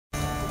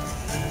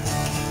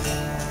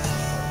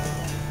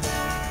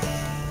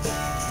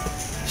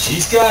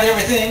She's got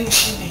everything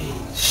she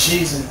needs.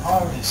 She's an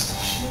artist.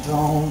 She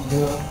don't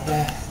look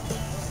back.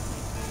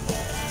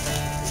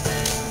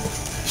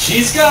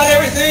 She's got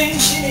everything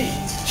she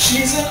needs.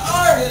 She's an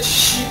artist.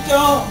 She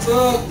don't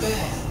look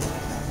back.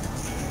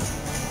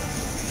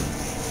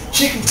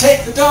 She can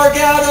take the dark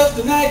out of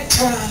the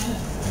nighttime,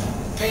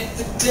 paint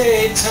the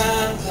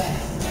daytime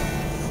black.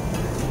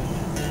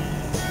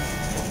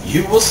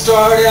 You will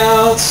start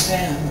out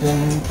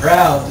standing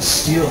proud to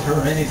steal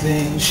her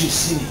anything she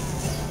sees.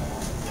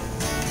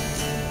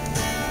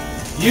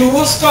 You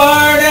will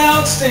start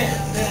out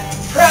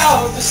standing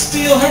proud to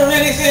steal her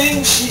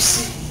anything she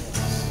sees.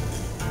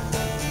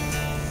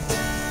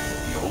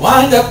 You'll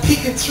wind up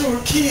peeking through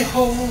her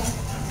keyhole,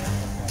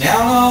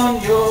 down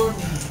on your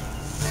knees.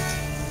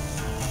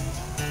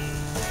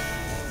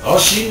 Oh,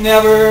 she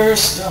never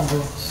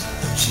stumbles,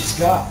 she's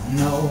got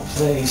no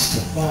place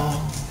to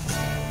fall.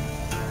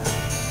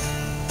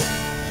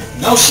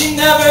 No, she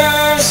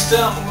never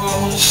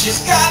stumbles,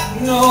 she's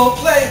got no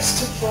place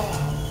to fall.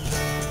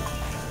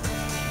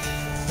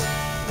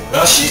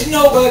 Well, she's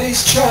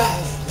nobody's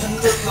child, and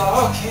the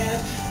law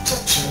can't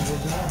touch her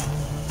at all.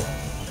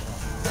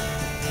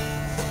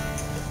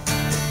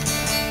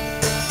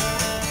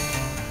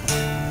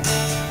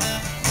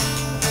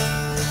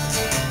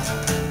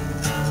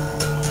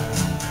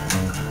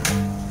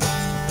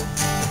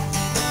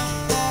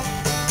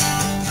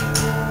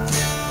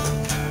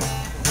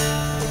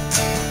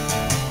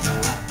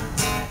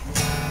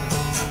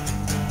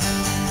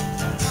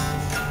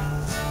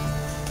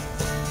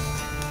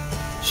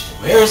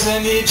 Wears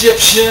an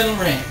Egyptian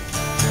ring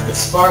that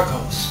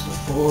sparkles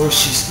before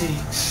she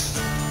speaks.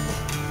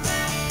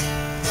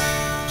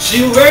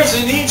 She wears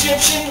an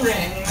Egyptian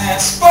ring that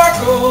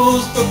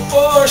sparkles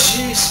before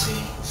she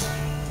speaks.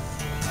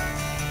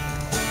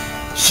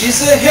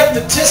 She's a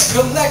hypnotist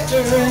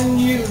collector and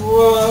you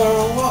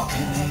are a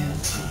walking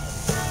antique.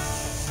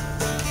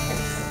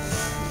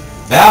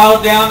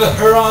 Bow down to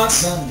her on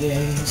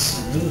Sunday,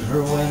 salute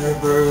her when her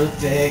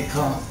birthday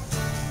comes.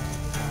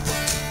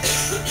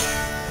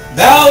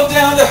 Bow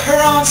down to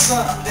her on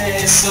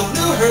Sunday,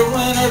 salute her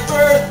when her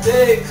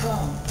birthday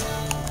comes.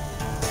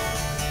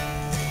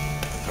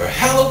 For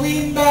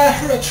Halloween, buy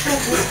her a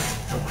trumpet.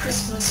 For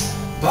Christmas,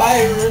 buy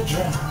her a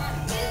drum.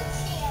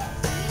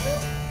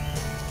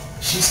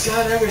 She's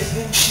got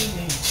everything she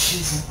needs.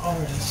 She's an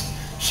artist.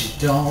 She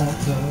don't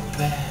look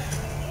back.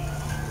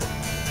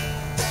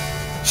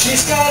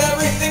 She's got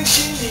everything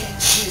she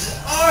needs. She's an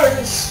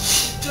artist.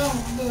 She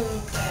don't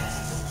look back.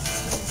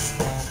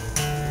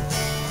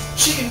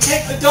 She can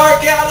take the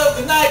dark out of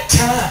the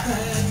nighttime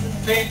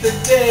and paint the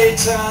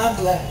daytime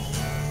black.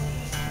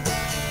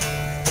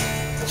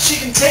 She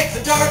can take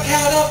the dark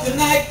out of the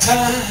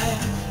nighttime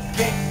and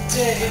paint the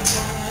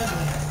daytime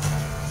black.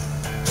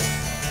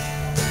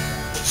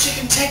 She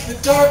can take the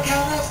dark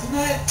out of the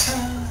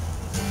nighttime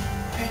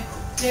and paint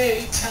the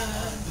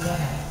daytime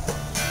black.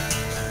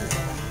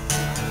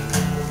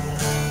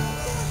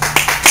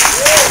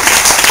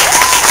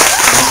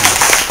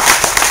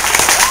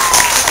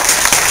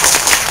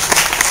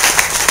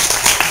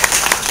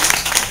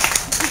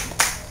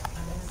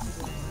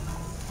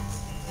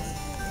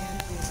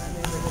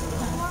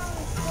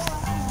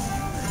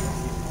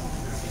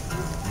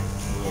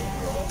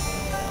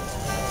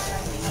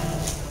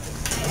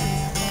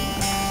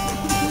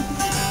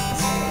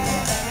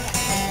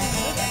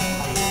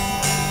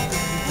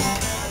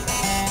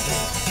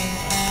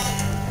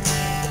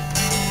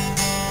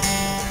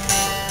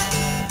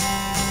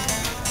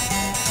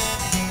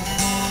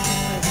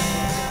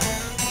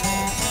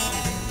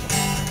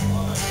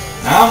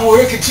 I'm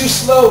working too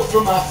slow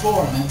for my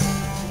foreman,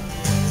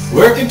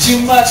 working too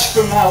much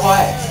for my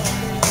wife,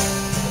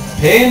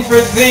 paying for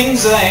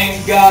things I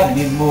ain't got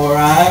anymore.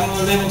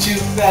 I'm living too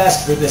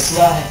fast for this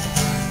life,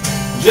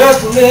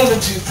 just living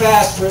too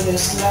fast for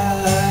this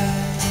life.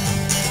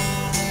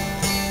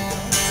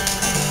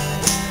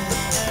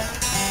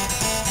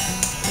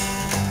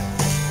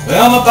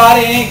 Well, my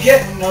body ain't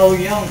getting no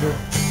younger,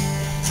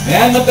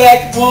 and my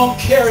back won't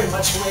carry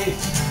much weight.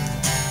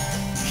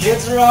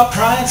 Kids are all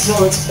crying,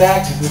 so it's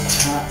back to the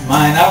time.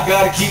 Mine, I've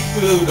got to keep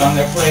food on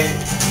their plate.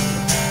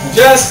 I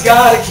just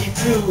got to keep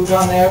food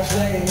on their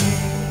plate.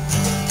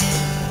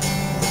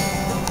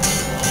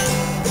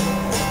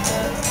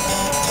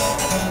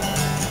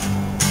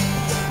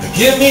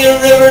 Give me a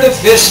river to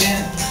fish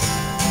in.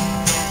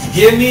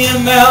 Give me a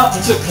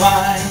mountain to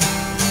climb.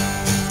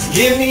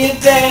 Give me a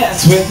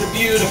dance with a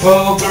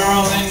beautiful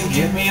girl, and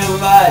give me a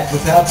life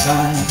without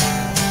time.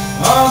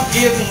 Oh,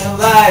 give me a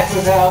life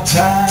without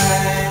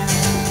time.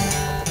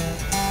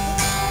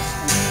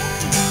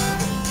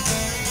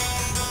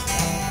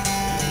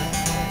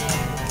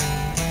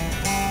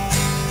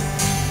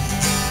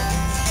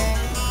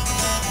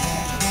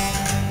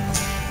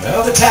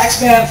 Well, the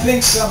tax man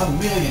thinks I'm a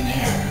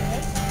millionaire.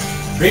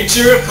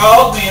 Preacher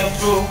called me a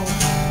fool.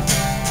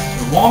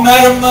 It won't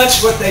matter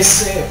much what they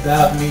say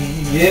about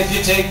me if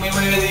you take me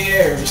where the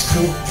air is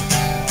cool.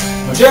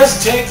 Or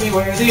just take me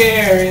where the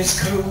air is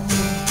cool.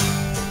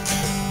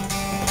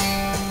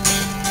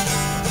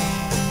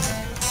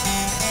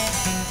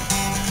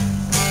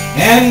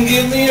 And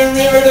give me a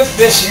river to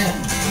fish in.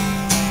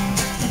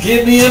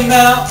 Give me a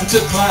mountain to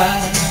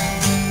climb.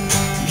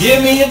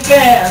 Give me a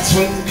dance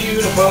with a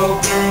beautiful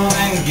girl,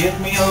 and give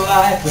me a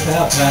life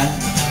without time.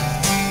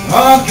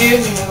 Oh, give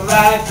me a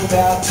life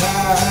without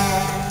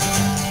time.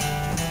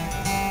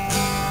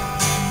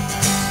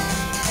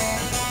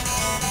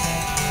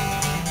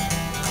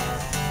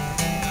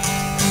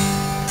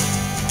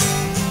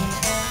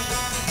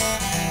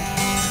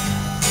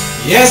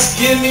 Yes,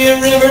 give me a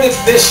river to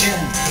fish in.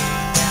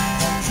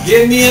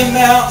 Give me a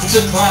mountain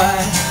to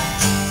climb.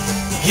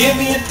 Give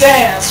me a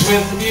dance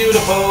with a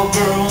beautiful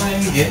girl,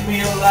 and give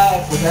me a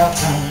life without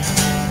time.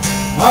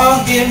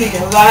 Oh, give me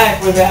a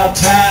life without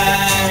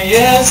time.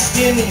 Yes,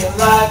 give me a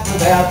life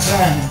without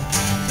time.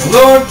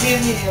 Lord,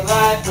 give me a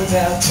life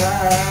without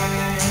time.